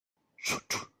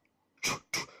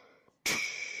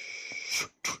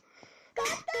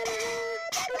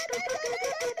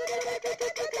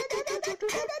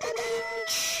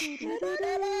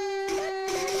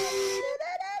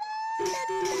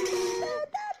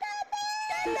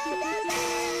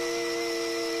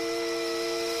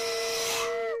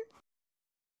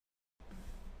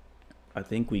I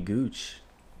think we gooch.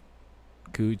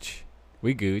 Gooch.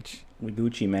 We gooch. We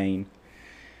Gucci Mane.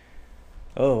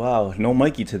 Oh wow, no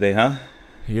Mikey today, huh?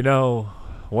 You know,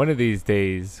 one of these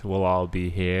days we'll all be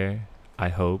here. I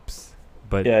hopes.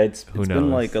 But Yeah, it's who been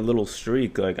knows? like a little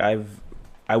streak.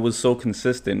 I was so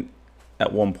consistent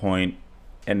at one point,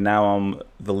 and now I'm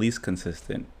the least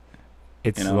consistent.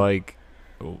 It's you know? like,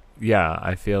 yeah,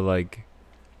 I feel like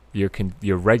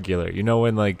you're regular. You know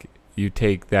when like you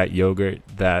take that yogurt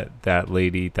that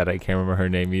lady that I can't remember her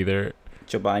name either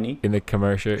Chobani, in the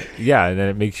commercial. Yeah, and then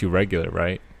it makes you regular,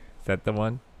 right? Is that the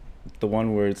one? the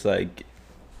one where it's like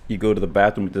you go to the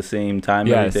bathroom at the same time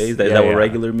Yes. every day. Is Yeah, that what yeah.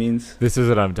 regular means? This is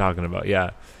what I'm talking about.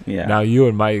 Yeah. Yeah. Now you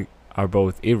and Mike are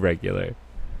both irregular,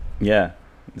 Yeah,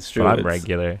 it's true. but I'm It's-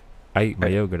 regular. I eat my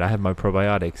yogurt. I have my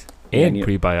probiotics Yeah, and and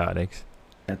prebiotics.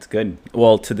 That's good.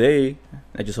 Well, today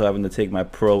I just so happened to take my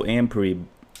pro and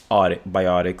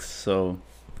prebiotics, so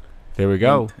There we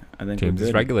go. I think James we're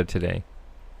is good. regular today.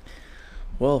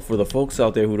 Well, for the folks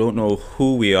out there who don't know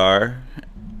who we are,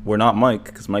 we're not Mike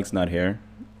because Mike's not here,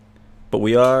 but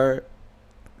we are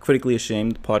Critically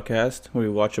Ashamed podcast where we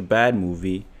watch a bad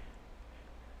movie,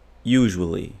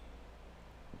 usually,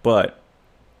 but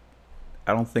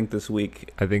I don't think this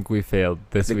week. I think we failed I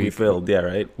this think week. we failed. Yeah,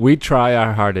 right. We try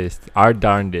our hardest, our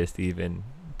darndest even,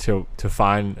 to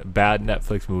find bad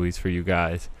Netflix movies for you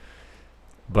guys.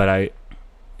 But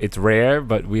it's rare,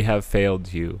 but we have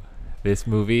failed you. This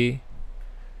movie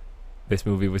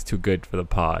was too good for the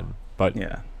pod. But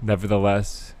Yeah.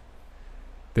 nevertheless,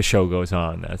 the show goes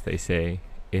on, as they say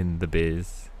in the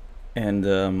biz.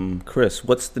 And Chris,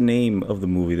 what's the name of the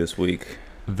movie this week?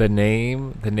 The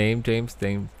name, James.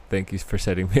 Thank you for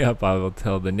setting me up. I will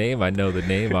tell the name. I know the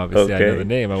name. Obviously, I know Okay. the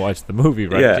name. I watched the movie,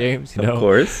 right, Yeah, James? You know, Of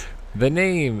course. the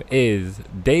name is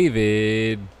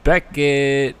David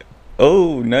Beckett.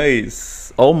 Oh,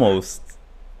 nice. Almost.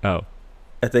 Oh,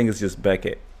 I think it's just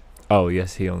Beckett.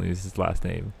 yes. He only uses his last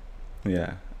name.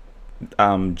 Yeah.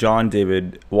 John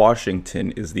David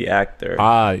Washington is the actor.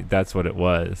 That's what it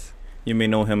was. You may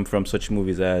know him from such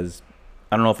movies as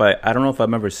I don't know if I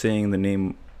remember saying the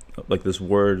name like this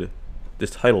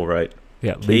title right.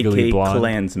 Yeah, Legally KK Blonde.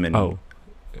 Klansman. Oh,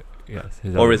 yes.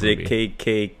 His Or other is it movie.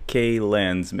 KKK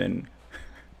Landsman?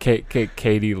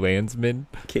 Katie Landsman?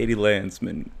 Katie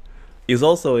Landsman. He was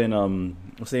also in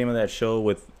what's the name of that show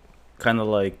with kind of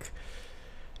like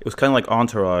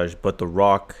Entourage, but The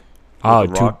Rock. Oh,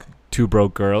 The Rock. Two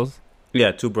Broke Girls.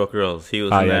 Yeah, Two Broke Girls. He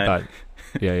was in Yeah,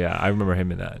 that. yeah. I remember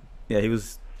him in that. Yeah, he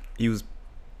was. It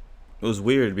was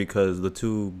weird because the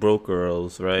two broke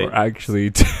girls, right? Or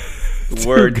actually,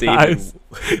 Were two David. guys.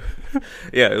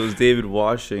 Yeah, it was David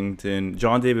Washington.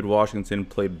 John David Washington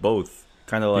played both,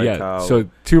 kind of like how. So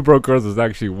Two Broke Girls was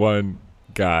actually one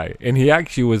guy, and he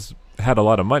actually had a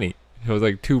lot of money. It was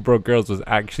like Two Broke Girls was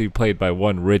actually played by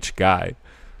one rich guy.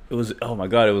 It was. Oh my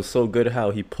god! It was so good how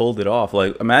he pulled it off.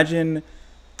 Like imagine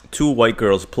two white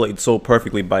girls played so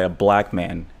perfectly by a black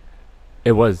man.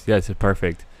 It was, yes,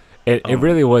 perfect. It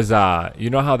really was. You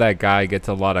know how that guy gets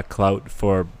a lot of clout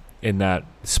for in that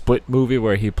Split movie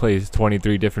where he plays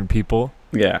 23 different people.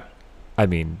 Yeah. I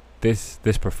mean, this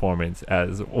performance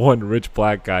as one rich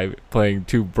black guy playing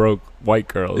two broke white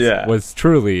girls was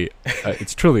truly,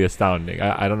 it's truly astounding.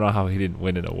 I don't know how he didn't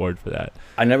win an award for that.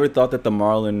 I never thought that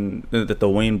the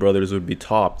Wayne brothers would be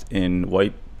topped in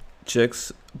white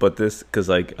chicks, but because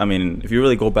like I mean, if you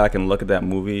really go back and look at that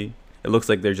movie, it looks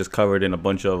like they're just covered in a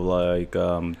bunch of like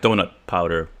donut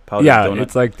powder. Yeah, donut.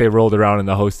 it's like they rolled around in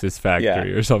the Hostess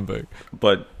factory or something.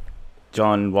 But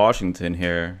John Washington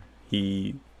here,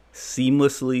 he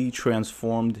seamlessly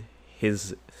transformed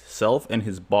his self and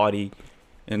his body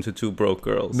into two broke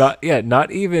girls. Not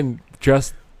even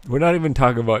just. We're not even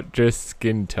talking about just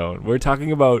skin tone. We're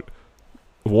talking about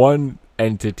one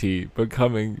entity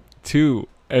becoming two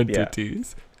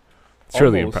entities. It's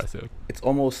really impressive. It's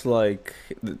almost like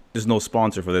there's no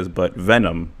sponsor for this, but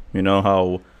Venom. You know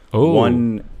how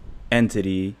one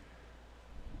entity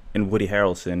in Woody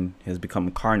Harrelson has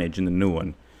become Carnage in the new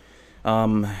one.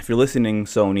 If you're listening,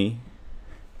 Sony,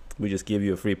 we just give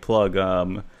you a free plug.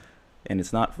 And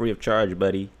it's not free of charge,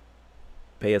 buddy.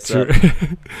 Pay us up.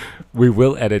 We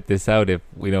will edit this out if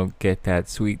we don't get that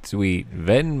sweet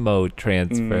Venmo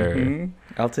transfer. Mm-hmm.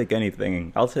 I'll take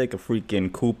anything. I'll take a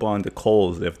freaking coupon to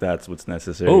Kohl's if that's what's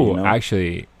necessary. Oh, you know?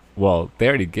 actually, Well, they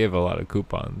already give a lot of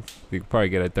coupons. You could probably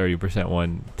get a 30%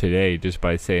 one today just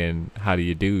by saying "How do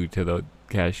you do" to the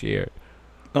cashier.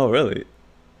 Oh, really?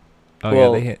 Oh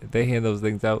Well, yeah, they hand those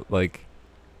things out like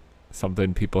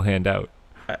something people hand out.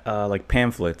 like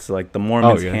pamphlets, like the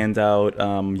Mormons yeah. hand out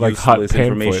Like hot useless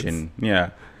pamphlets. information. Yeah,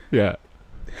 Yeah.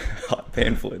 hot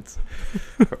pamphlets.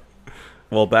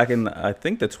 Well, back in I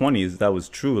think the 20s, that was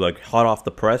true. Like hot off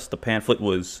the press, the pamphlet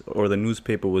was or the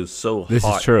newspaper was so This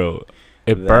hot. is true.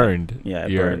 It that- burned Yeah,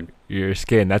 it your burned. your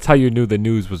skin. That's how you knew the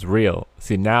news was real.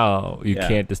 See, now you Yeah.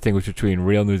 can't distinguish between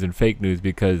real news and fake news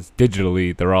because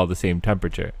digitally they're all the same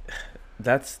temperature.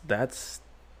 That's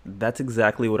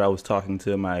exactly what I was talking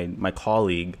to my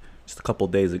colleague just a couple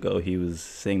days ago. He was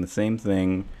saying the same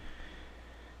thing,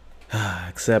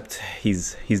 except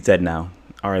he's dead now.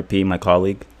 R.I.P. My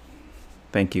colleague.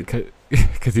 Thank you.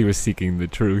 Because he was seeking the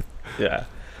truth. Yeah.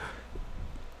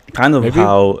 Kind of Maybe-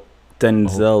 how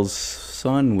Denzel's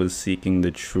son was seeking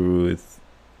the truth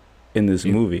in this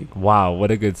movie. Wow, what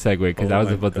a good segue, because Oh I was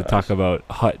my about to gosh. talk about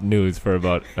hot news for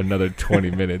about another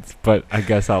 20 minutes, but I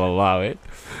guess I'll allow it.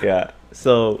 Yeah.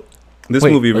 So this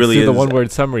Wait, movie let's really do is the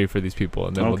one-word summary for these people,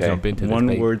 and then okay. we'll jump into this. One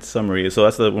debate. word summary. So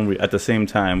that's the when we at the same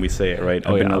time we say it, right?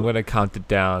 Oh yeah, I'm gonna count it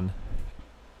down.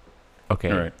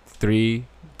 Okay, All right. 3,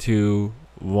 2,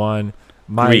 1.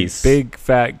 My Grease. big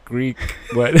fat Greek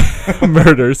what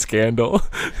murder scandal.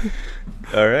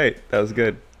 All right, that was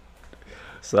good.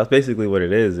 So that's basically what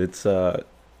it is. It's so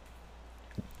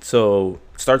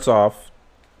it starts off.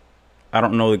 I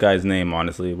don't know the guy's name,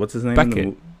 honestly. What's his name? in the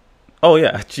Beckett. Oh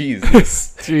yeah, jeez.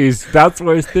 Jeez, that's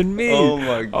worse than me. Oh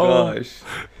my gosh.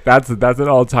 That's an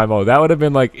all-time low. That would have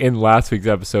been like in last week's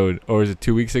episode, or is it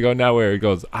 2 weeks ago now, where it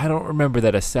goes, I don't remember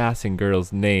that assassin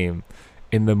girl's name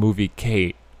in the movie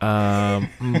Kate.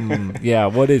 Yeah,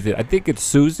 what is it? I think it's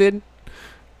Susan.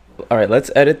 All right,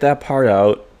 let's edit that part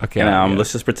out. Okay. And yeah.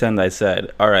 let's just pretend I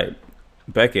said. All right,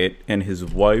 Beckett and his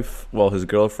wife, his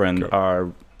girlfriend,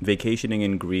 are vacationing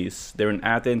in Greece. They're in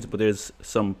Athens, but there's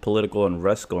some political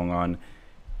unrest going on.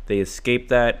 They escape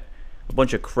that. A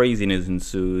bunch of craziness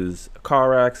ensues. A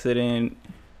car accident.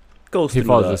 Goes He through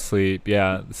falls the- asleep.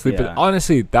 Yeah, sleeping. Yeah.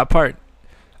 Honestly, that part,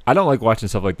 I don't like watching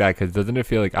stuff like that because doesn't it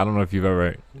feel like, I don't know if you've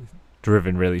ever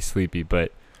driven really sleepy,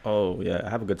 but Oh yeah, I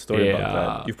have a good story about Yeah.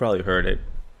 that. You've probably heard it.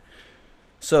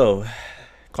 So,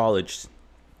 college.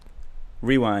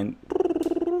 Rewind.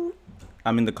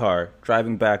 I'm in the car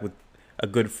driving back with a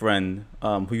good friend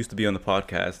who used to be on the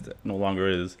podcast, no longer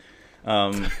is.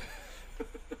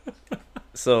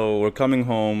 So we're coming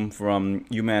home from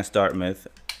UMass Dartmouth.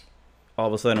 All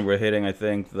of a sudden, we're hitting, I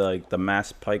think, the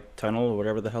Mass Pike Tunnel or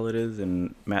whatever the hell it is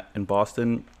in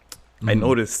Boston. I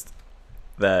noticed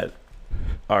that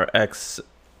our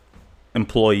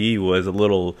ex-employee was a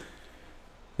little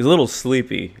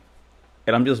sleepy,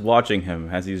 and I'm just watching him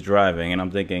as he's driving, and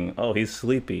I'm thinking, oh, he's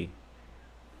sleepy.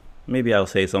 Maybe I'll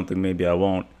say something, maybe I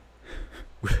won't.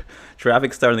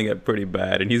 Traffic's starting to get pretty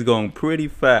bad, and he's going pretty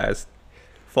fast.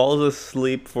 Falls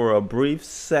asleep for a brief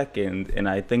second, and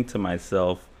I think to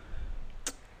myself,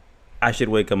 I should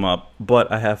wake him up,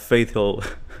 but I have faith he'll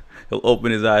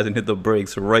open his eyes and hit the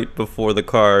brakes right before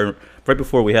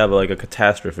we have like a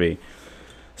catastrophe.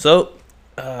 So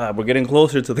we're getting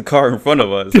closer to the car in front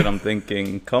of us, and I'm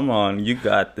thinking, come on, you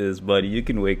got this, buddy. You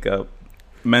can wake up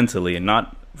mentally and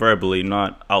not verbally,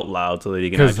 not out loud, so that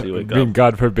you can because actually wake up.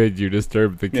 God forbid you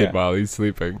disturb the kid Yeah. while he's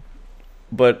sleeping.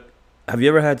 But have you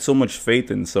ever had so much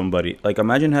faith in somebody? Like,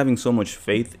 imagine having so much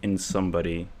faith in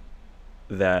somebody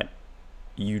that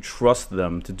you trust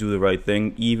them to do the right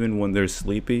thing, even when they're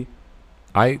sleepy.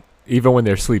 Even when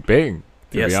they're sleeping,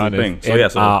 to Yeah, be sleeping. honest. So, And, yeah,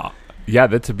 so- yeah,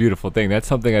 that's a beautiful thing. That's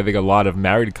something I think a lot of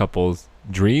married couples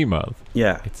dream of.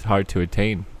 Yeah, It's hard to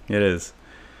attain. it is.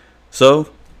 So,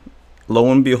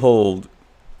 lo and behold,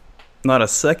 not a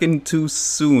second too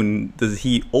soon does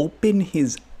he open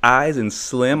his eyes and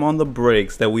slam on the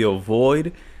brakes that we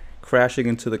avoid crashing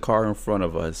into the car in front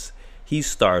of us. He's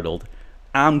startled.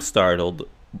 I'm startled,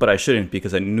 but I shouldn't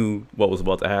because I knew what was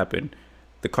about to happen.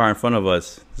 The car in front of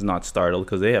us is not startled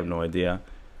because they have no idea.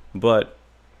 But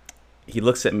he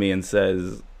looks at me and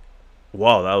says,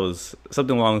 wow, that was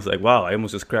something along the lines like, wow, I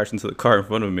almost just crashed into the car in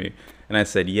front of me. And I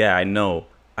said, yeah, I know.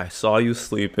 I saw you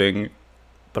sleeping,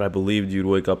 but I believed you'd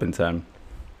wake up in time.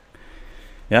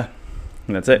 Yeah,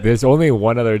 and that's it. There's only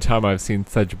one other time I've seen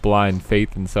such blind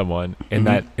faith in someone, and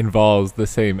that involves the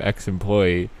same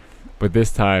ex-employee, but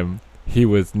this time he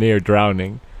was near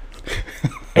drowning,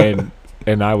 and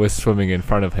I was swimming in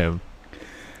front of him,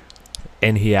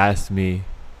 and he asked me,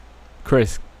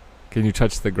 Chris, can you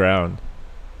touch the ground?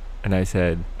 And I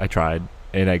said, I tried,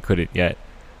 and I couldn't yet,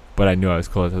 but I knew I was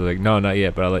close. I was like, no, not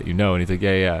yet, but I'll let you know. And he's like,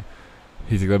 yeah.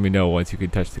 He's like, let me know once you can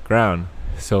touch the ground.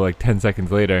 So like 10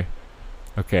 seconds later,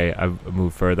 okay, I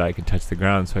move further. I can touch the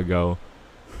ground. So I go,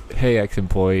 hey,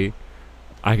 ex-employee,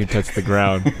 I can touch the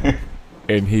ground.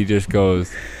 And he just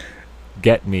goes,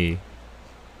 get me.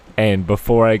 And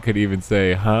before I could even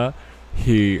say, huh,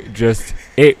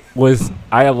 I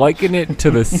liken it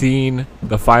to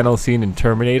the final scene in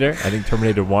Terminator, I think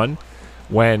Terminator 1,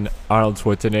 when Arnold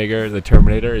Schwarzenegger, the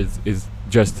Terminator, is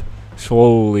just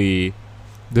slowly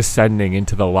descending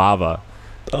into the lava.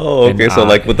 Oh, okay. So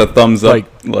like with the thumbs up,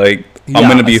 like I'm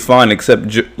gonna be fine,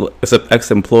 except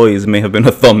ex-employees may have been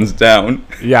a thumbs down.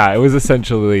 Yeah, it was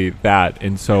essentially that.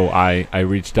 And so I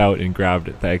reached out and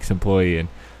grabbed the ex-employee and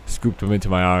scooped him into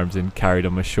my arms and carried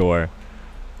him ashore.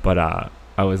 But I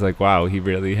was like, wow, he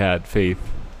really had faith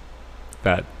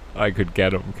that I could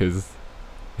get him, because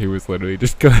he was literally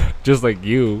just like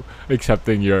you,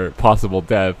 accepting your possible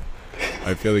death.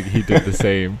 I feel like he did the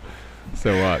same.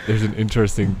 So there's an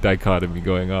interesting dichotomy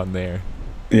going on there.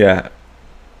 Yeah,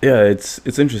 it's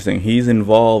interesting. He's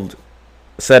involved.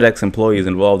 Said ex-employee is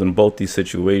involved in both these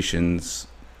situations.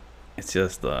 It's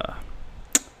just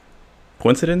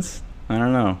coincidence. I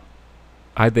don't know.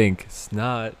 I think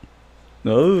snot.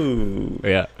 Oh,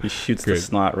 yeah. He shoots the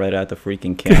snot right at the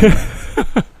freaking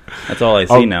camera. That's all I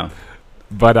see now.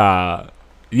 But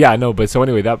yeah, no. But so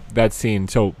anyway, that scene.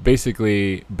 So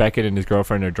basically, Beckett and his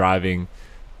girlfriend are driving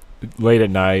late at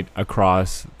night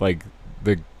across like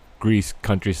the Greece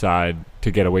countryside to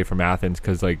get away from Athens,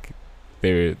 because like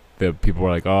the people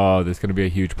were like, oh, there's gonna be a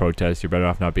huge protest, you're better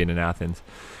off not being in Athens.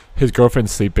 His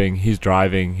girlfriend's sleeping, he's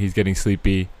driving, he's getting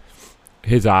sleepy.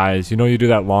 His eyes, you do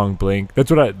that long blink. This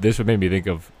what made me think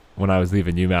of when I was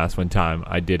leaving UMass one time.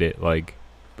 I did it, like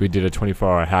we did a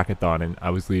 24-hour hackathon, and I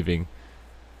was leaving,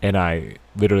 and it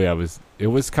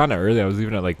was kind of early, I was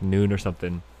leaving at like noon or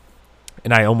something.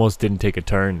 And I almost didn't take a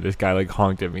turn. This guy like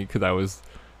honked at me because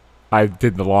I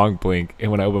did the long blink.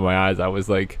 And when I opened my eyes, I was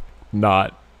like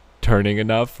not turning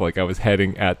enough. Like I was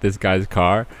heading at this guy's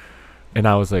car. And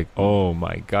I was like, oh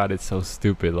my God, it's so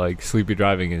stupid. Like sleepy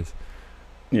driving is,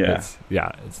 it's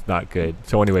not good.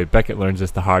 So anyway, Beckett learns this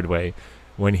the hard way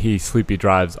when he sleepy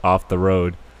drives off the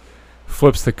road,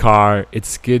 flips the car. It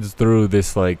skids through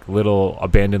this like little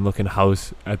abandoned looking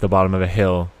house at the bottom of a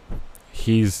hill.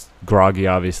 He's groggy,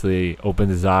 obviously,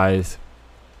 opens his eyes.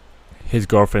 His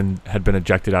girlfriend had been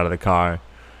ejected out of the car,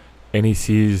 and he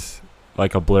sees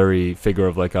like a blurry figure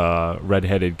of like a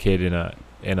redheaded kid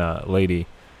and a lady.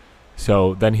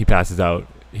 So then he passes out.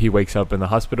 He wakes up in the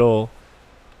hospital.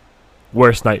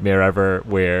 Worst nightmare ever,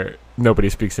 where nobody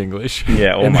speaks English.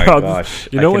 Yeah, oh my gosh. I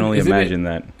can only imagine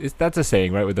that. That's a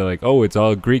saying, right? Where they're like, oh, it's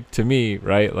all Greek to me,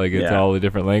 right? Like it's all a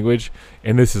different language.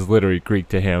 And this is literally Greek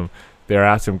to him. They're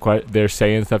asking they're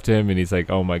saying stuff to him, and he's like,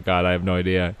 "Oh my God, I have no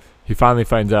idea." He finally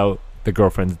finds out the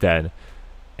girlfriend's dead,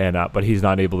 and but he's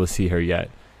not able to see her yet.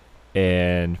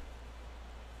 And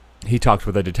he talks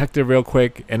with a detective real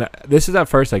quick. And this is at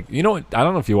first like, I don't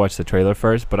know if you watched the trailer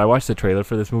first, but I watched the trailer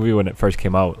for this movie when it first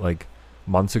came out, like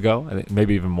months ago, I think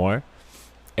maybe even more.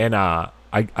 And I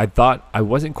thought, I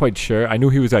wasn't quite sure. I knew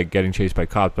he was like getting chased by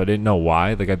cops, but I didn't know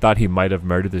why. Like I thought he might have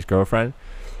murdered his girlfriend.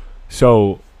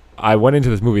 So I went into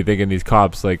this movie thinking these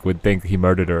cops like would think he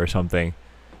murdered her or something,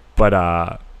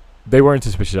 but they weren't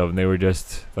suspicious of him. They were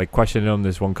just like questioning him.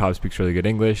 This one cop speaks really good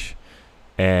English,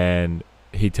 and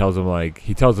he tells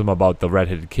them about the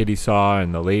redheaded kid he saw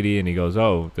and the lady, and he goes,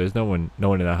 "Oh, there's no one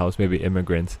in that house. Maybe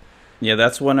immigrants." Yeah,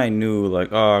 that's when I knew, like,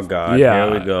 oh God,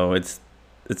 here we go. It's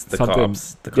the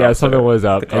cops. The cops something was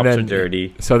up. The cops are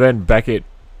dirty. So then Beckett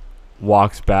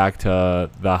walks back to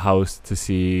the house to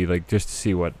see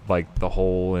what like the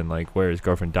hole and like where his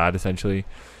girlfriend died essentially,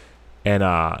 and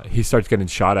he starts getting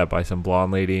shot at by some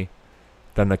blonde lady.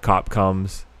 Then the cop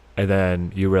comes, and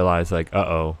then you realize like,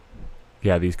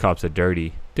 these cops are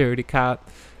dirty cop.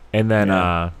 And then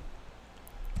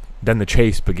then the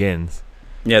chase begins.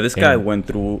 Yeah, this guy went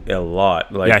through a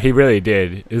lot. Like, yeah, he really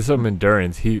did. It's some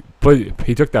endurance. He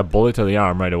took that bullet to the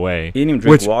arm right away. He didn't even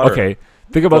drink water. Okay,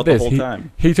 think about this.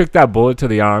 Time. He took that bullet to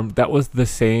the arm. That was the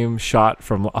same shot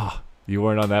from. Oh, you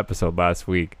weren't on the episode last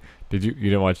week. Did you? You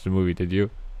didn't watch the movie, did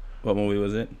you? What movie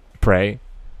was it? Prey.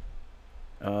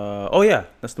 Oh yeah,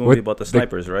 that's the movie about the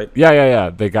snipers, right?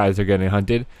 Yeah. The guys are getting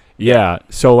hunted. Yeah.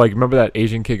 So like, remember that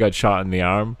Asian kid got shot in the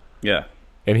arm? Yeah.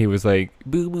 And he was like,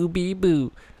 "Boo boo bee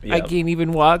boo. Yep. I can't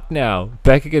even walk now."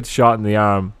 Beckett gets shot in the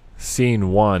arm.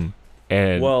 Scene 1.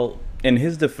 And well, in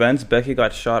his defense, Beckett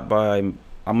got shot by, I'm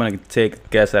gonna take a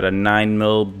guess at a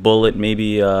 9mm bullet,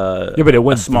 maybe but it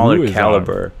went a smaller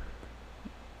caliber.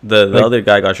 The other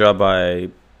guy got shot by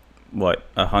what,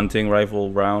 a hunting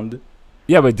rifle round?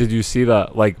 Yeah, but did you see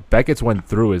Beckett's went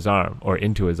through his arm or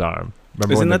into his arm?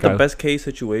 Remember Isn't when that the best case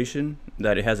situation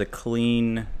that it has a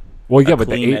clean, well, yeah, a but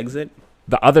clean exit?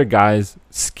 the other guys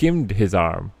skimmed his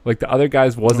arm. Like the other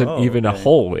guys wasn't even a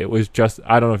hole. It was just,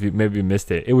 I don't know if you maybe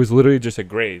missed it. It was literally just a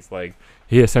graze. Like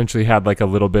he essentially had like a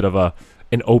little bit of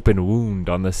an open wound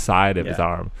on the side of his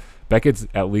arm. Beckett's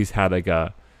at least had like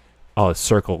a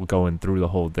circle going through the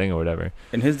whole thing or whatever.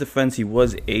 In his defense, he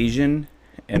was Asian,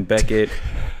 and Beckett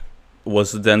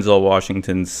was Denzel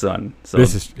Washington's son. So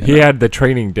he had the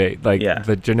training day. Like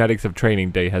the genetics of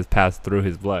training day has passed through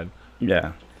his blood.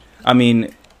 Yeah. I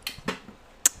mean,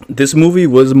 this movie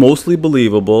was mostly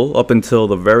believable up until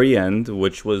the very end,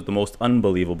 which was the most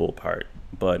unbelievable part.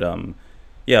 But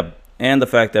yeah, and the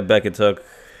fact that Beckett took,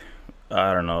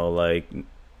 I don't know, like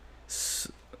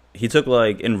he took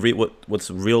like in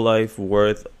what's real life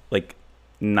worth like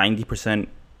 90%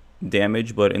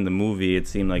 damage, but in the movie it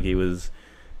seemed like he was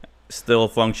still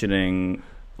functioning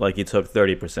like he took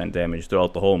 30% damage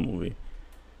throughout the whole movie.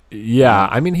 Yeah,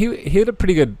 I mean he had a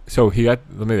pretty good. So he got,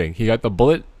 let me think. He got the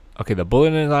bullet. Okay, the bullet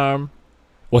in his arm.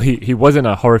 Well, he was in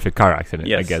a horrific car accident.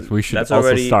 Yes, I guess we should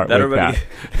also start with that.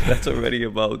 That's already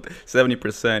about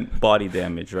 70% body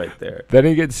damage right there. Then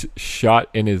he gets shot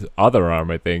in his other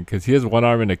arm, I think, because he has one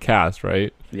arm in a cast,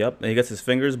 right? Yep, and he gets his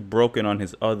fingers broken on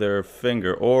his other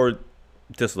finger or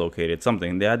dislocated,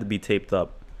 something. They had to be taped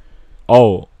up.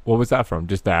 Oh, what was that from?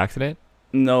 Just the accident?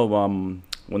 No,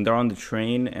 when they're on the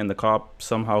train and the cop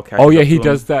somehow catches up he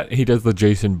does that. He does the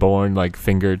Jason Bourne like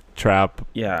finger trap.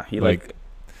 Yeah, he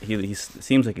he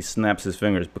seems like he snaps his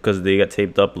fingers because they get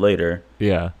taped up later.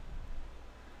 Yeah.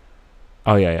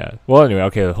 Oh yeah. Well, anyway,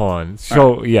 okay, hold on.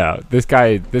 So this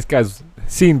guy's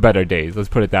seen better days. Let's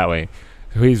put it that way.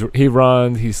 So he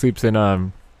runs. He sleeps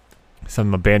in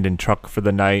some abandoned truck for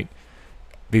the night.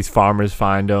 These farmers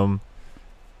find him.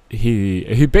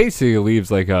 He basically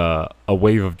leaves like a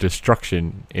wave of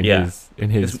destruction in his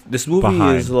this movie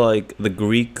behind. Is like the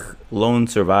Greek Lone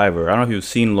Survivor. I don't know if you've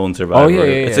seen Lone Survivor. Oh yeah.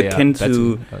 It's akin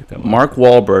to Mark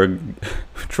Wahlberg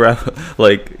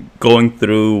like going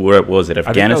through, where was it,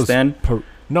 Afghanistan?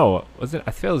 No, was it?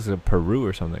 I feel it was Peru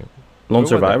or something. Lone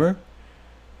Survivor?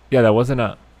 Yeah, that wasn't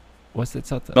a. Was it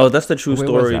something? Oh, that's the true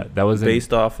story. That was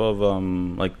based off of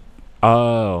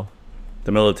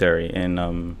the military and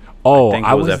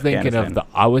I was thinking of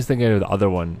the other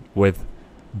one with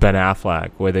Ben Affleck,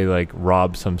 where they like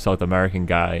robbed some South American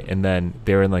guy and then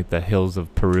they're in like the hills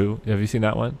of Peru. Have you seen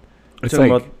that one? You're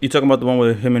talking about the one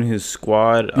where him and his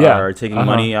squad are taking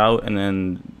money out, and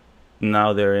then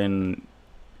now they're in.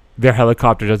 Their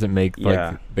helicopter doesn't make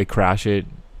they crash it.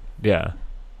 Yeah.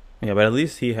 Yeah, but at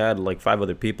least he had like 5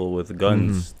 other people with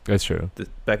guns. Mm-hmm. That's true.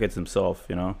 Beckett's himself,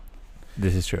 you know.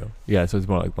 This is true. Yeah, so it's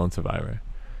more like Lone Survivor.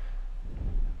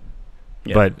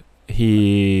 Yeah. But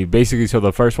he basically, so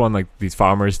the first one, like these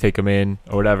farmers take him in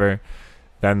or whatever.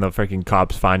 Then the freaking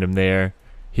cops find him there.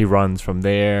 He runs from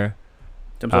there.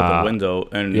 Jumps out the window,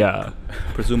 and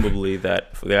presumably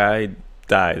that guy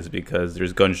dies because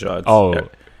there's gunshots. Oh,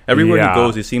 everywhere he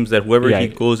goes, it seems that whoever he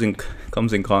comes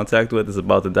in contact with is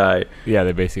about to die. Yeah,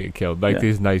 they basically get killed. Like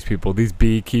these nice people, these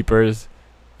beekeepers.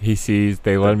 He sees,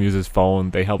 they let him use his phone.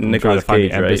 They help him try to find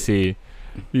the embassy.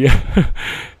 Right? Yeah.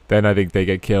 Then I think they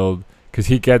get killed because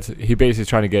he basically is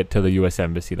trying to get to the U.S.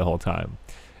 embassy the whole time.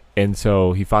 And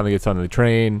so he finally gets on the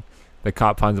train. The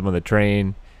cop finds him on the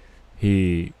train.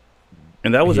 And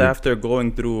that was after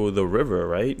going through the river,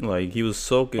 right? Like he was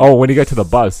soaking. Oh, when he got to the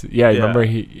bus. Yeah, remember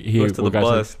he goes to the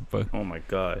bus. Oh my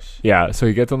gosh. Yeah, so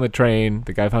he gets on the train.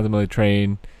 The guy finds him on the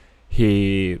train.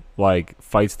 He like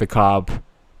fights the cop.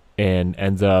 And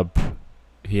ends up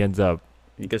getting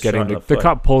the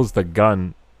cop pulls the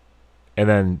gun, and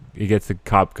then he gets the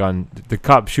cop gun. The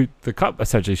cop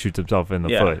essentially shoots himself in the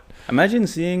foot. Imagine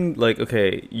seeing like,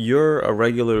 okay, you're a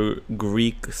regular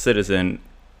Greek citizen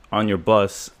on your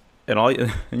bus,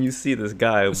 and you see this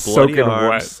guy bloody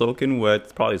arms, soaking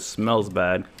wet, probably smells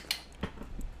bad,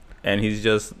 and he's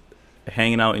just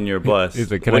hanging out in your bus. He's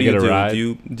like, "Can I get a ride?"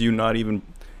 Do you not even?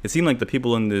 It seemed like the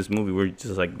people in this movie were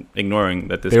just like ignoring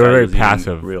that this. They guy were very was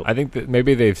passive. Real. I think that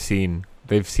maybe they've seen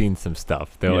some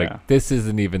stuff. They're like, this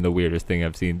isn't even the weirdest thing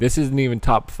I've seen. This isn't even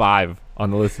top 5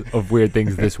 on the list of weird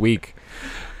things this week.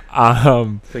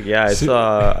 It's like, I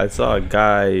saw a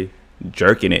guy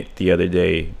jerking it the other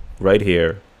day right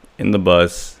here in the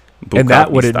bus, Bukaki and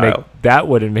that wouldn't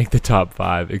style. make the top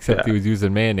 5, except he was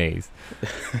using mayonnaise.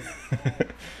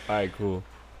 All right, cool.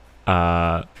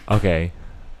 Okay.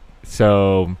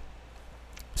 So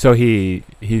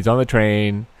he's on the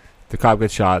train. The cop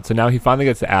gets shot. So now he finally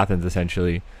gets to Athens,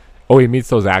 essentially. Oh, he meets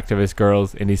those activist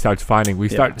girls, and he starts finding. We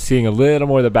start seeing a little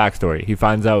more of the backstory. He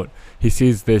finds out. He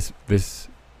sees this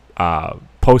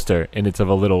poster, and it's of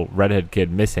a little redhead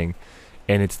kid missing,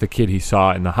 and it's the kid he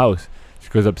saw in the house. She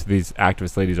goes up to these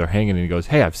activist ladies are hanging, and he goes,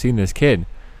 "Hey, I've seen this kid,"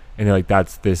 and they're like,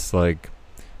 "That's this like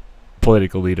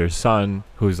political leader's son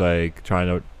who's like trying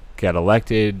to get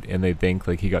elected," and they think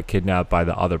like he got kidnapped by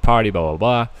the other party, blah blah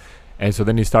blah. And so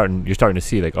then you're starting to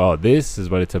see like, oh, this is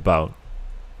what it's about.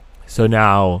 So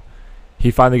now he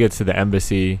finally gets to the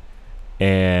embassy,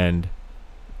 and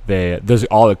there's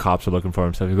all the cops are looking for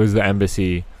him. So he goes to the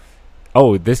embassy.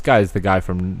 Oh, this guy's the guy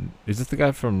from. Is this the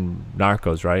guy from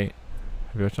Narcos? Right?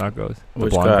 Have you watched Narcos? The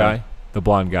Which blonde guy? The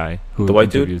blonde guy who the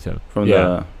white interviews dude him from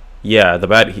the the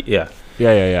bad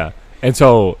Yeah. And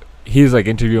so he's like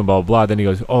interviewing blah blah blah. Then he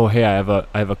goes, "Oh, hey, I have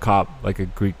a cop, like a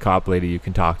Greek cop lady you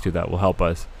can talk to that will help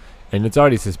us." And it's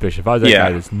already suspicious. If I was that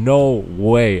guy, there's no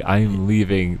way I'm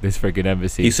leaving this freaking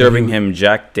embassy. He's serving him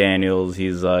Jack Daniels.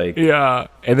 He's like, yeah.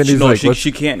 And then he's like,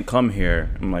 she can't come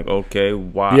here. I'm like, okay,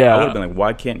 why? Yeah. I would have been like,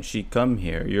 why can't she come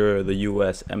here? You're the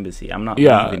U.S. embassy. I'm not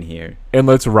leaving here. And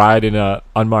let's ride in a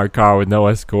unmarked car with no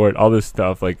escort. All this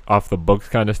stuff, like off the books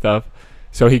kind of stuff.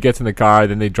 So he gets in the car.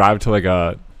 Then they drive to like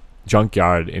a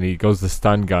junkyard, and he goes to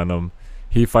stun gun him.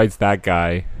 He fights that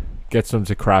guy, gets him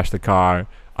to crash the car.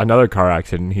 Another car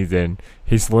accident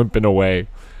he's limping away,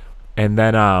 and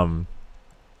then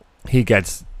he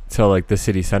gets to like the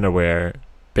city center where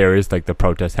there is like the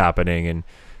protest happening and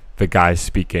the guy's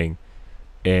speaking,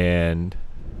 and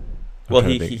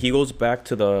he goes back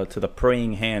to the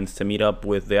praying hands to meet up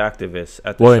with the activists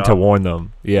at the shop. And to warn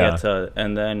them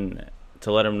and then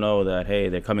to let them know that, hey,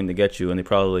 they're coming to get you, and they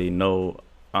probably know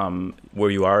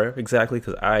where you are exactly,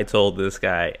 because I told this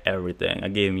guy everything. I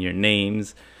gave him your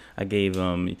names, I gave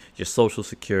him your social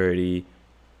security,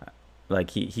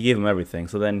 like he gave him everything.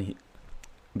 So then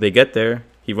they get there,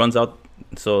 he runs out.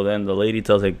 So then the lady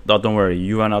tells like, "Oh, don't worry,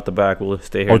 you run out the back. We'll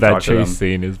stay here." Oh, that chase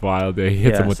scene is wild. He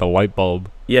hits him with a light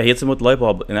bulb. Yeah, he hits him with the light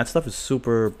bulb, and that stuff is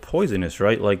super poisonous,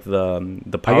 right? Like the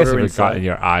powder. I guess if it got in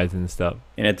your eyes and stuff.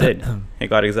 And it did. It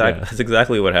got That's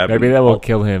exactly what happened. Maybe that will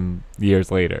kill him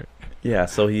years later. Yeah.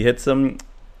 So he hits him.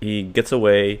 He gets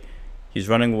away. He's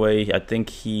running away. I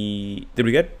think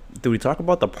did we talk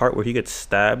about the part where he gets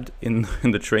stabbed in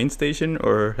the train station,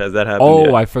 or has that happened?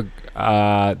 Oh, I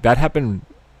forgot. That happened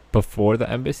before the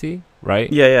embassy,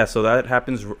 right? Yeah. So that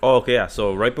happens. Oh, okay. Yeah.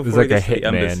 So right before he gets to the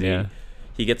embassy,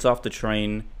 he gets off the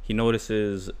train. He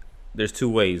notices there's two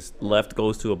ways. Left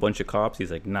goes to a bunch of cops. He's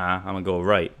like, nah, I'm gonna go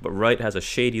right. But right has a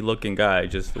shady-looking guy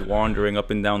just wandering up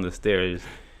and down the stairs.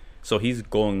 So he's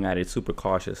going at it super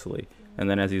cautiously. And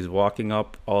then as he's walking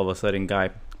up, all of a sudden,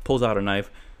 guy pulls out a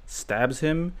knife, stabs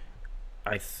him,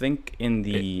 I think in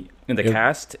the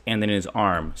cast, and then in his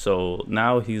arm. So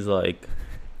now he's like,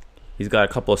 he's got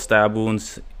a couple of stab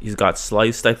wounds. He's got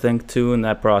sliced, I think, too, in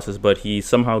that process. But he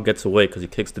somehow gets away because he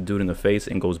kicks the dude in the face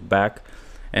and goes back.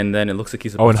 And then it looks like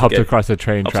he's supposed to get across the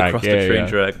train track.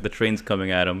 The train's coming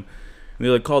at him. And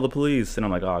they're like, call the police. And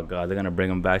I'm like, oh, God, they're going to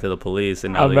bring him back to the police.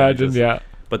 And now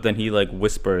But then he like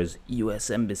whispers U.S.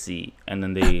 Embassy, and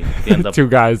then they end up two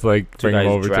guys bring him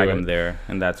over drag to him there,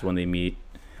 and that's when they meet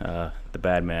the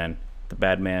bad man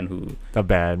pajama.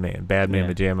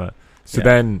 So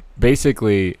then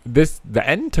basically the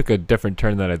end took a different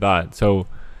turn than I thought. So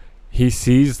he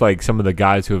sees like some of the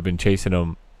guys who have been chasing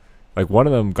him, like one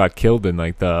of them got killed in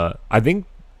like I think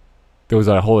there was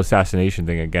a whole assassination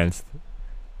thing against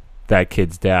that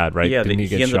kid's dad, right? Yeah,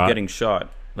 he ended up getting shot.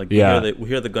 Like we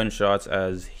hear the gunshots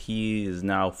as he is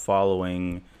now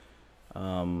following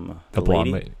the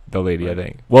lady. The lady, right. I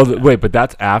think. Well, wait, but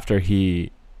that's after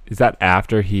he. Is that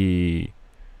after he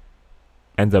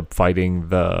ends up fighting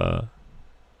the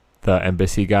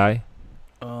embassy guy?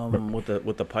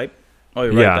 With the pipe. Oh,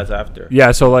 you're right. That's after.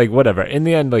 Yeah. So like whatever. In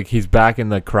the end, like he's back in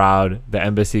the crowd. The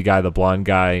embassy guy, the blonde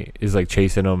guy, is like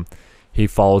chasing him. He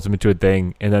follows him into a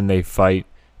thing, and then they fight,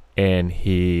 and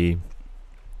he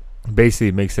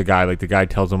basically makes the guy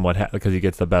tells him what because he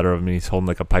gets the better of him, and he's holding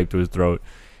like a pipe to his throat,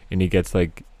 and he gets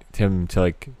like him to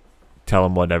like tell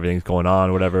him what everything's going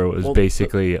on, whatever. It was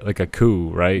basically like a coup,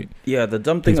 right? Yeah, the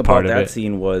dumb thing about that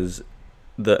scene was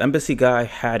the embassy guy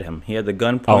had him. He had the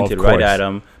gun pointed right at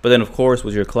him, but then of course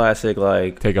was your classic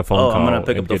like take a phone call. I'm gonna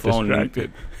pick up the phone.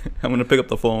 Distracted. I'm gonna pick up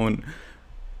the phone.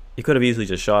 He could have easily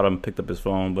just shot him, picked up his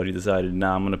phone, but he decided,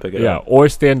 nah, I'm gonna pick it up. Yeah, or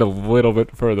stand a little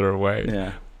bit further away.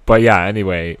 Yeah. But yeah,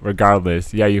 anyway,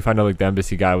 regardless, you find out like the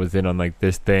embassy guy was in on like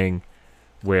this thing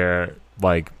where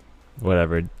like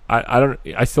whatever.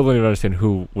 I still don't even understand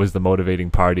who was the motivating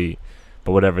party,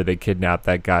 but whatever, they kidnapped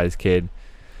that guy's kid.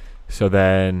 So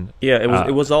then it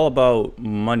was all about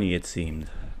money, it seemed.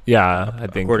 Yeah, I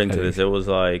think according to this, it was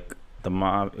like the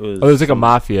mob. It was like a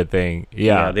mafia thing.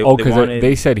 Yeah. Because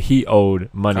they said he owed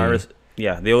money.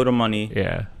 They owed him money.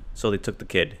 Yeah. So they took the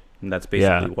kid. And that's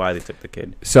basically why they took the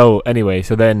kid. So anyway,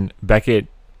 so then Beckett,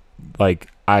 like,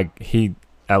 he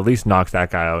at least knocks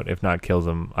that guy out, if not kills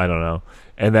him. I don't know.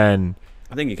 And then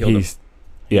I think he killed him.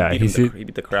 He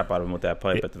beat the crap out of him with that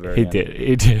pipe at the very end.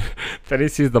 He did. Then he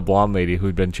sees the blonde lady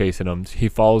who'd been chasing him. He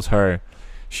follows her.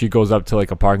 She goes up to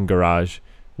like a parking garage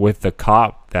with the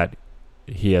cop that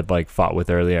he had like fought with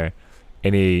earlier,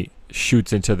 and he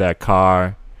shoots into that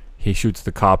car. He shoots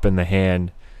the cop in the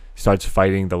hand, starts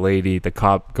fighting the lady. The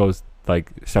cop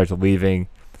starts leaving.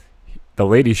 The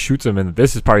lady shoots him, and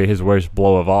this is probably his worst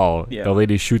blow of all. Yeah. The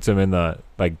lady shoots him in the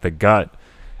gut.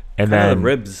 And kinda then the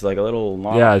ribs, like a little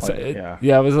long. Yeah,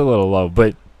 it was a little low.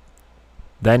 But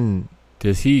then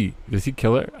does he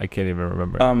kill her? I can't even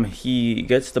remember. He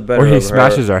gets the better. Or he of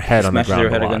smashes her head on the ground. Smashes her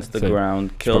head against the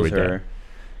ground, kills her. Dead.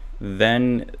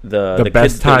 Then the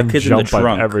best time the kid's jump in the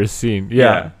trunk. I've ever seen.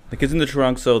 Yeah, the kid's in the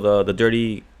trunk. So the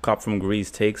dirty cop from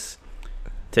Greece takes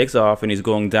off, and he's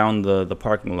going down the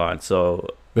parking lot. So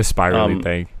the spiraling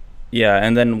thing. Yeah,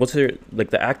 and then the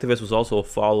activist was also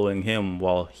following him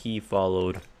while he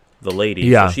followed the lady.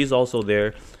 Yeah. So she's also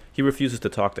there. He refuses to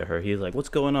talk to her. He's like, "What's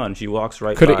going on?" She walks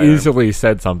right by Could have him. easily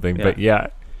said something, but yeah.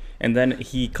 And then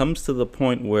he comes to the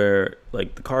point where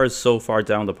like the car is so far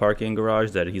down the parking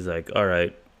garage that he's like, "All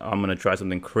right, I'm going to try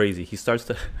something crazy." He starts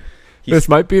to this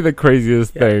might be the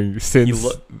craziest thing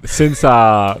since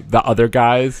the other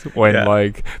guys when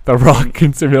like The Rock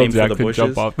and Samuel Jackson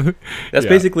jump off. That's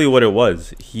basically what it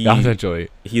was. Essentially,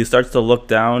 he starts to look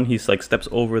down. He's like steps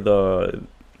over the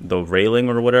railing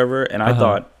or whatever, and I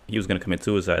thought he was gonna commit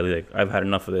suicide. Like, I've had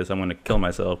enough of this. I'm gonna kill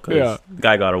myself because the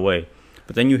guy got away.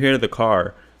 But then you hear the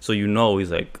car, so you know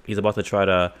he's about to try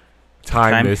to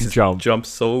time this jump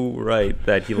so right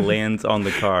that he lands on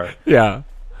the car. Yeah.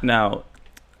 Now,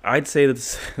 I'd say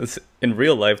that in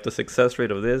real life, the success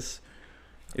rate of this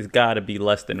is got to be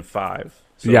less than 5.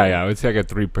 So, yeah, it's like a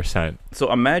 3%.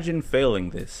 So imagine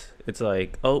failing this. It's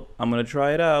like, oh, I'm gonna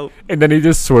try it out, and then he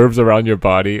just swerves around your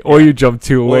body, or you jump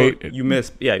too late. You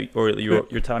miss, or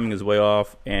your timing is way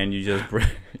off, and you just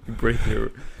break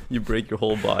your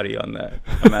whole body on that.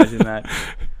 Imagine that.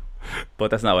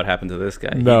 But that's not what happened to this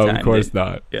guy. No, of course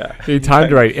not. Yeah, he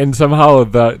timed right, and somehow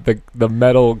the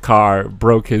metal car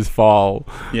broke his fall.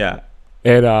 Yeah,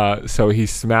 and so he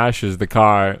smashes the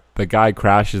car. The guy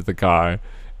crashes the car,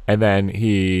 and then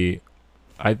he's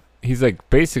like,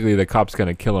 basically the cop's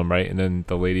gonna kill him, right? And then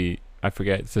the lady, I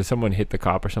forget, so someone hit the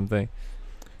cop or something.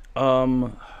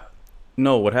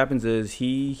 No, what happens is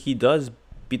he does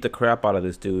beat the crap out of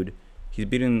this dude. He's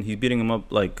beating him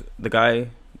up. Like, the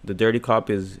dirty cop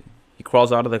he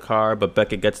crawls out of the car, but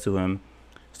Beckett gets to him,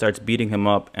 starts beating him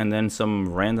up, and then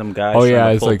some random guy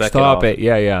it's like, Beckett stop off. It.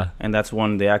 Yeah. And that's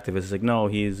when the activist is like, no,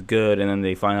 he's good. And then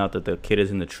they find out that the kid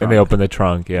is in the trunk. And they open the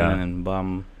trunk, yeah. And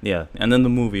then and then the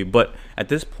movie. But at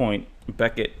this point,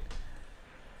 Beckett,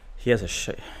 he has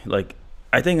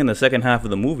I think in the second half of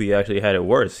the movie, he actually had it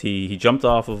worse. He jumped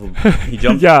off of he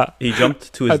jumped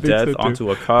to his death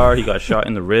onto a car. He got shot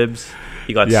in the ribs.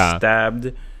 He got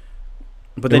stabbed.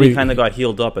 But then he kind of got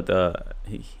healed up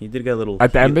he did get a little...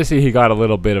 At the embassy, he got a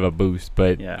little bit of a boost,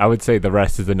 but I would say the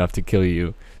rest is enough to kill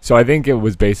you. So I think it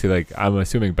was basically like, I'm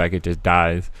assuming Beckett just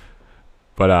dies.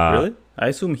 But really? I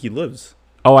assume he lives.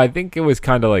 Oh, I think it was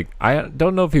kind of like, I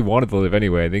don't know if he wanted to live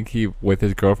anyway. I think he, with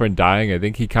his girlfriend dying, I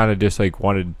think he kind of just like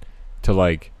wanted to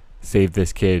like save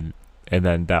this kid, and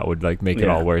then that would like make it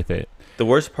all worth it. The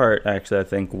worst part, actually, I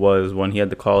think, was when he had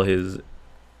to call his...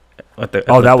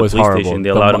 That was horrible. Station. They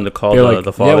allowed him to call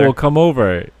the father. Yeah, well, come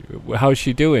over. How's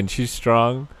she doing? She's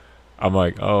strong. I'm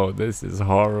like, oh, this is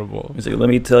horrible. He's like, let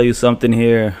me tell you something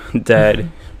here, Dad.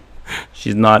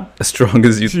 She's not as strong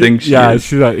as you think she is.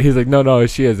 She's not. He's like, no,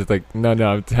 she is. It's like, no,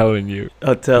 I'm telling you.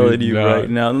 I'm telling you right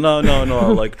now.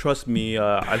 No. Like, trust me.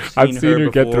 I've seen her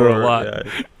get through a lot.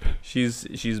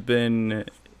 Yeah.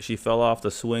 She fell off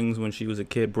the swings when she was a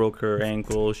kid, broke her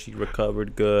ankle. She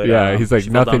recovered good. Yeah, he's like,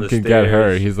 nothing can get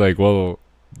her. He's like, well,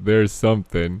 there's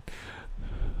something.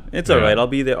 It's all right. I'll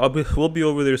be there. We'll be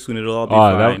over there soon. It'll all be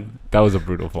fine. That was a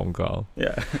brutal phone call.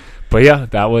 Yeah. But yeah,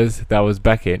 that was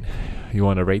Beckett. You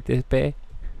want to rate this, bae?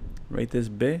 Rate this,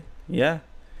 bae? Yeah.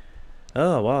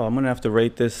 Oh, wow. I'm going to have to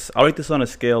rate this. I'll rate this on a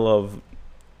scale of,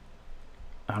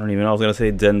 I don't even know. I was going to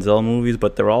say Denzel movies,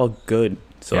 but they're all good.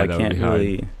 So I can't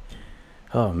really...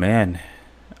 Oh, man.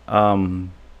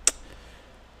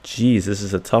 Geez, this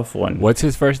is a tough one. What's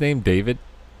his first name? David?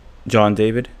 John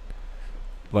David?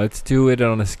 Let's do it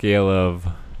on a scale of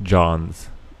Johns,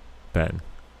 then.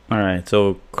 All right.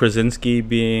 So Krasinski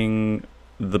being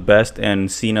the best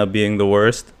and Cena being the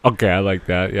worst. Okay, I like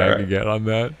that. Yeah, I can get on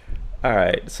that. All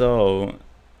right. So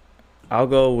I'll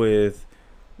go with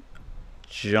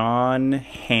John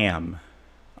Hamm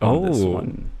on this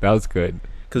one. That was good.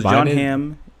 Because John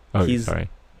Hamm, sorry.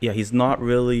 Yeah, he's not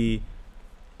the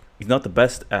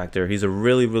best actor. He's a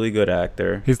really, really good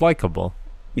actor. He's likable.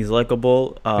 He's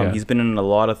been in a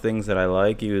lot of things that I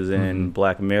like. He was in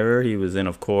Black Mirror. He was in,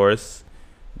 of course,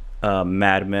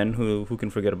 Mad Men. Who can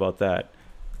forget about that?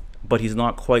 But he's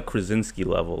not quite Krasinski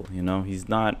level. You know, he's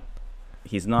not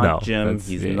Jim.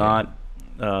 He's not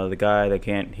the guy that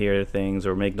can't hear things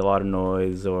or make a lot of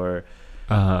noise. Or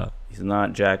he's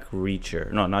not Jack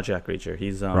Reacher. No, not Jack Reacher.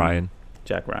 He's Ryan.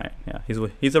 Jack Ryan. Yeah,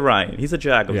 he's a Ryan. He's a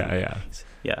Jack.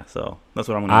 Yeah. So that's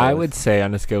what I'm gonna. I would say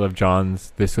on a scale of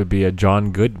Johns, this would be a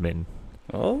John Goodman.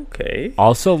 Okay.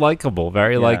 Also likable,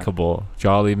 very likable,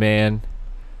 jolly man.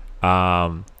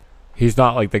 He's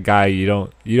not like the guy you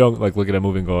don't like look at a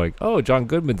movie and go like, oh, John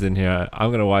Goodman's in here,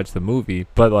 I'm gonna watch the movie.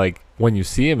 But like when you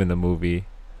see him in the movie,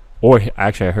 or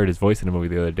actually I heard his voice in the movie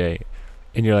the other day,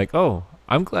 and you're like, oh,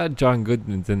 I'm glad John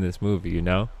Goodman's in this movie. You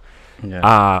know.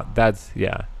 Yeah.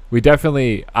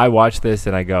 I watched this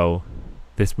and I go,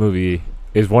 this movie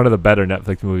is one of the better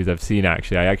Netflix movies I've seen.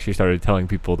 Actually, I actually started telling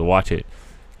people to watch it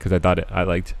because I thought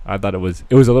it was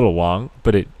a little long,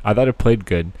 but I thought it played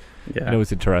good. Yeah. And it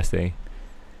was interesting.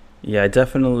 Yeah, I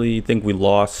definitely think we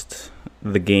lost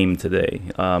the game today.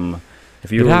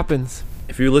 It happens.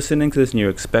 If you're listening to this and you're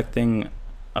expecting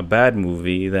a bad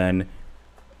movie, then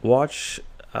watch.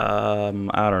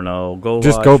 I don't know.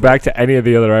 Go back to any of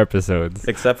the other episodes,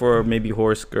 except for maybe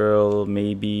Horse Girl,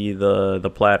 maybe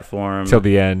the Platform till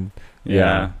the end.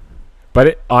 Yeah.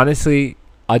 But honestly,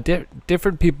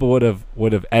 different people would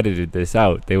have edited this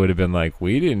out. They would have been like,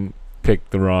 we didn't pick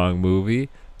the wrong movie.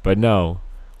 But no,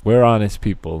 we're honest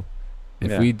people.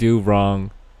 If we do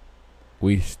wrong,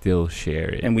 we still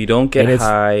share it. And we don't get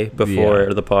high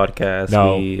before the podcast.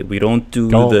 No. We don't do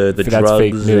the that's drugs.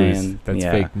 Fake news. And, that's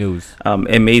fake news.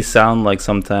 It may sound like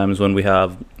sometimes when we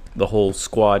have the whole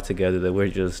squad together that we're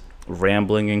just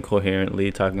rambling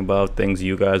incoherently, talking about things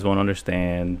you guys won't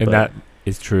understand. And that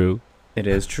is true. It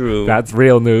is true. That's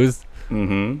real news.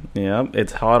 Yeah,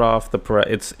 it's hot off the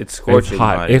press. It's scorching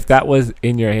hot. If that was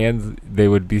in your hands, they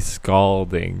would be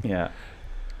scalding. Yeah.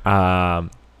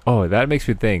 That makes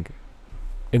me think.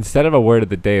 Instead of a word of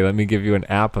the day, let me give you an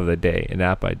app of the day, an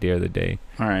app idea of the day.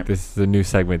 All right. This is a new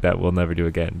segment that we'll never do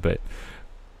again. But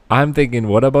I'm thinking,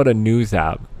 what about a news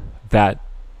app that,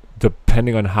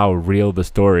 depending on how real the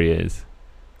story is,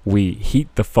 we heat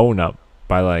the phone up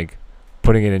by like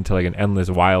putting it into like an endless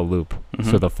while loop.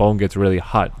 So the phone gets really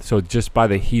hot. So just by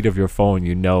the heat of your phone,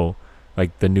 you know,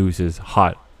 like the news is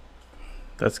hot.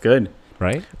 That's good.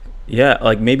 Right? Yeah,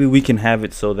 like maybe we can have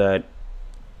it so that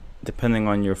depending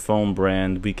on your phone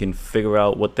brand, we can figure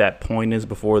out what that point is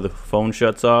before the phone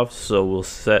shuts off. So we'll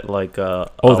set like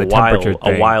a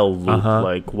while loop,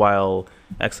 like while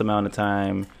X amount of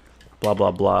time, blah,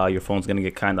 blah, blah. Your phone's going to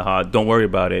get kind of hot. Don't worry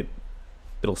about it.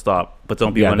 It'll stop. But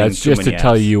don't be running too many apps. That's just to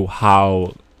tell you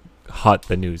how hot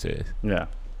the news is. Yeah.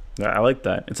 I like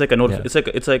that. It's like a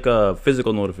it's like a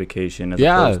physical notification as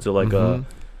opposed to like a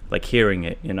like hearing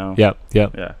it, you know? Yep.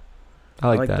 Yeah. I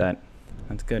like that.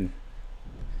 That's good.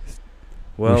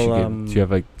 Well, do you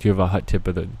have a hot tip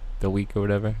of the week or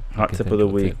whatever? Hot tip of the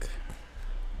week.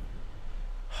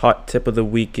 Hot tip of the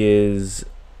week is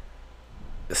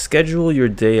schedule your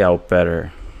day out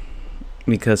better,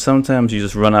 because sometimes you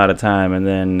just run out of time, and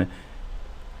then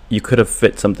you could have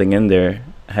fit something in there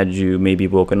had you maybe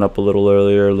woken up a little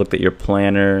earlier, looked at your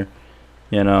planner.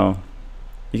 You know,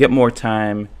 you get more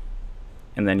time,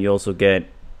 and then you also get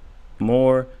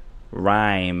more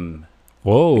rhyme.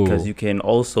 Whoa! Because you can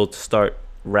also start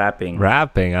rapping.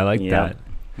 I like that.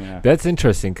 Yeah. That's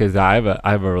interesting because I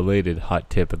have a related hot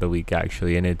tip of the week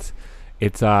actually, and it's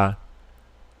don't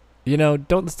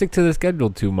stick to the schedule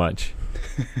too much.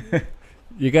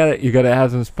 You gotta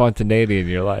have some spontaneity in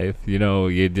your life. You know,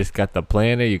 you just got the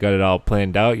planner, you got it all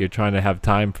planned out. You're trying to have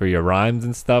time for your rhymes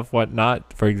and stuff,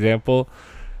 whatnot. For example,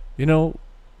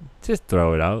 just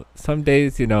throw it out. Some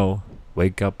days,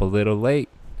 wake up a little late.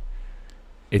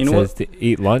 It says to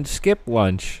eat lunch, skip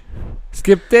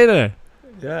dinner.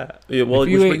 Yeah. Well,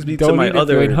 which brings me to my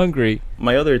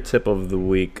other tip of the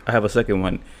week. I have a second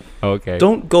one. Okay.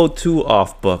 Don't go too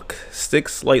off book. Stick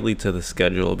slightly to the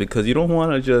schedule, because you don't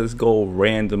want to just go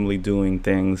randomly doing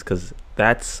things, because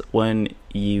that's when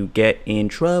you get in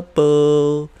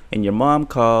trouble and your mom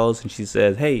calls and she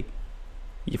says, hey,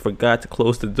 you forgot to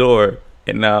close the door,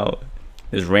 and now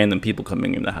there's random people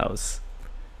coming in the house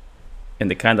and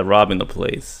they're kind of robbing the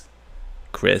place.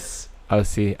 Chris. Oh,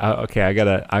 see. Okay, I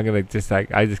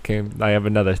have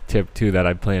another tip too that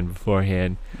I planned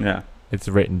beforehand. Yeah. It's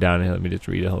written down here. Let me just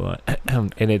read it. Hold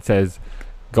on. And it says,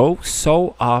 go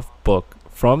so off book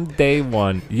from day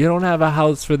one. You don't have a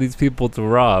house for these people to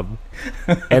rob.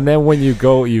 And then when you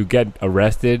go, you get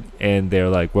arrested, and they're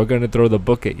like, we're going to throw the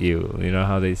book at you. You know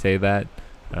how they say that?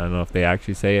 I don't know if they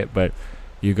actually say it, but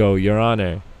you go, Your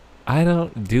Honor, I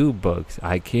don't do books.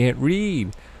 I can't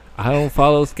read. I don't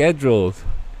follow schedules.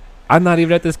 I'm not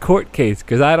even at this court case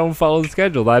because I don't follow the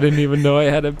schedule. I didn't even know I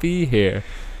had to be here.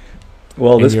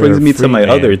 Well, And this you're brings a me to free my man.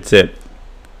 other tip.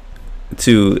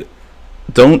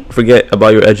 Don't forget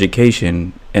about your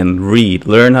education and read.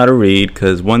 Learn how to read,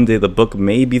 because one day the book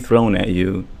may be thrown at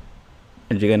you,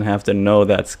 and you're going to have to know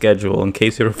that schedule in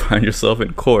case you ever find yourself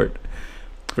in court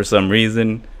for some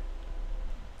reason.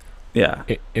 Yeah.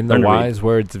 In the Learn to read. wise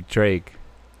words of Drake,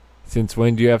 since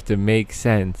when do you have to make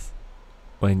sense?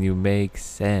 When you make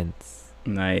sense.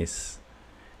 Nice.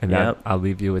 And Yep. I'll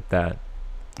leave you with that.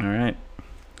 All right.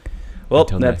 Well,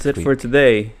 Until that's next it for week.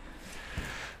 today.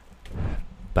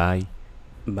 Bye.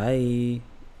 Bye.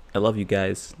 I love you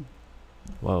guys.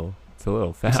 Whoa, it's a little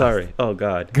I'm fast. sorry. Oh,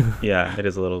 God. Yeah, it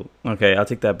is a little. Okay, I'll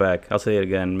take that back. I'll say it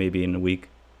again maybe in a week.